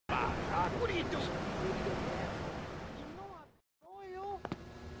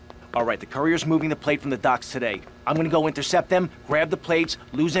All right, the Courier's moving the plate from the docks today. I'm gonna go intercept them, grab the plates,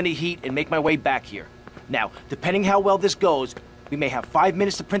 lose any heat, and make my way back here. Now, depending how well this goes, we may have 5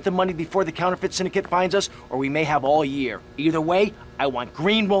 minutes to print the money before the counterfeit syndicate finds us, or we may have all year. Either way, I want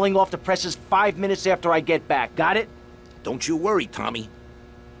green rolling off the presses 5 minutes after I get back. Got it? Don't you worry, Tommy.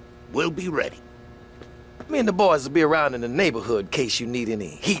 We'll be ready. Me and the boys will be around in the neighborhood in case you need any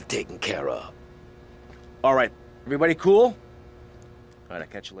heat taken care of. All right, everybody cool? All right, I'll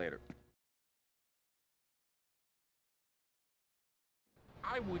catch you later.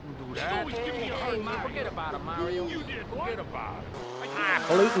 I wouldn't do that. Hey, man, forget about it, Mario. You did. Forget about it.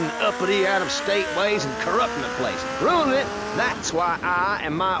 Polluting uppity out-of-state ways and corrupting the place. Ruining it. That's why I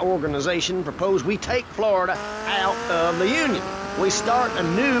and my organization propose we take Florida out of the Union. We start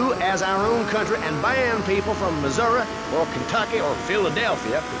anew as our own country and ban people from Missouri or Kentucky or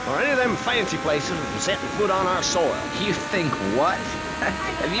Philadelphia or any of them fancy places from setting foot on our soil. You think what?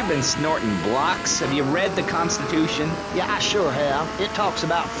 Have you been snorting blocks? Have you read the Constitution? Yeah, I sure have. It talks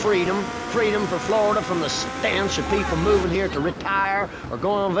about freedom. Freedom for Florida from the stench of people moving here to retire or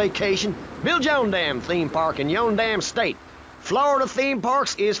go on vacation. Build your own damn theme park in your own damn state. Florida theme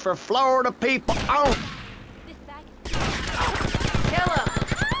parks is for Florida people only.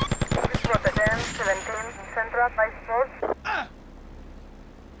 Central by Sports.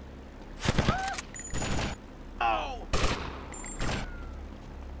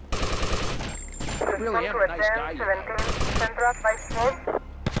 Really am a nice guy. 17 Central by Sports.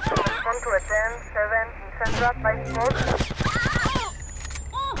 Respond to a 10-7 Central by Sports.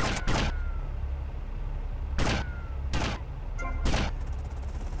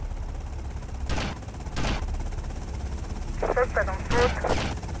 Suspect on foot.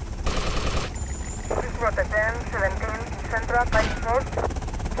 This was a 10-17 Central by Sports.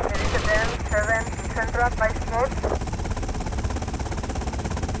 There is a 10-7 Central by Sports.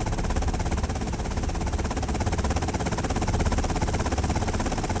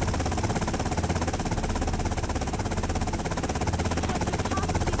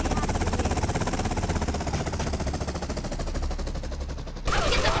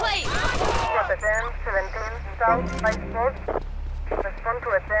 Get the plate! This was a 10-17 South by Sports. Respond to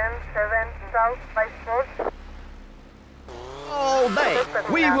a 10-7 South by Sports. All day,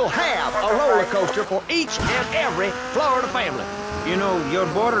 we will have a roller coaster for each and every Florida family. You know, you're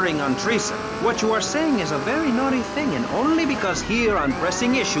bordering on treason. What you are saying is a very naughty thing, and only because here on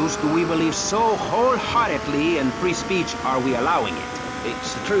pressing issues do we believe so wholeheartedly in free speech are we allowing it.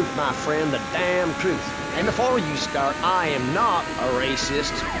 It's the truth, my friend, the damn truth. And before you start, I am not a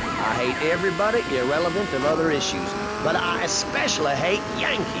racist. I hate everybody irrelevant of other issues. But I especially hate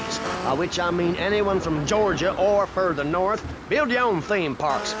Yankees, by which I mean anyone from Georgia or further north. Build your own theme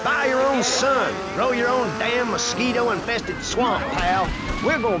parks, buy your own sun, grow your own damn mosquito-infested swamp, pal.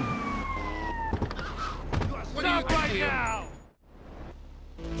 We're gonna... Stop right now!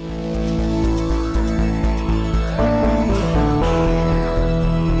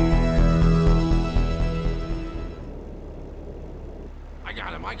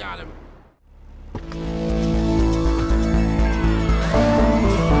 I got him.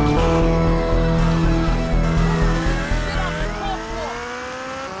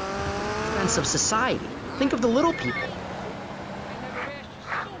 Sense of society. Think of the little people.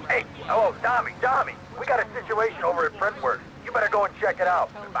 Hey, oh, Tommy, we got a situation over at Printworks. You better go and check it out.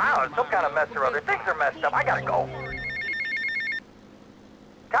 I don't know, some kind of mess or other. Things are messed up. I gotta go.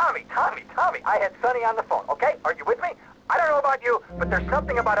 Tommy, I had Sonny on the phone, okay? Are you with me? I don't know about you, but there's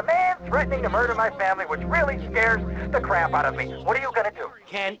something about a man threatening to murder my family which really scares the crap out of me. What are you gonna do?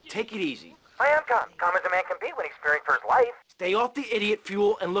 Ken, take it easy. I am calm. Calm as a man can be when he's fearing for his life. Stay off the idiot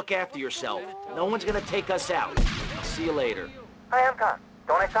fuel and look after yourself. No one's gonna take us out. I'll see you later. I am calm.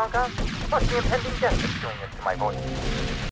 Don't I sound calm? Must be impending death that's doing this to my voice.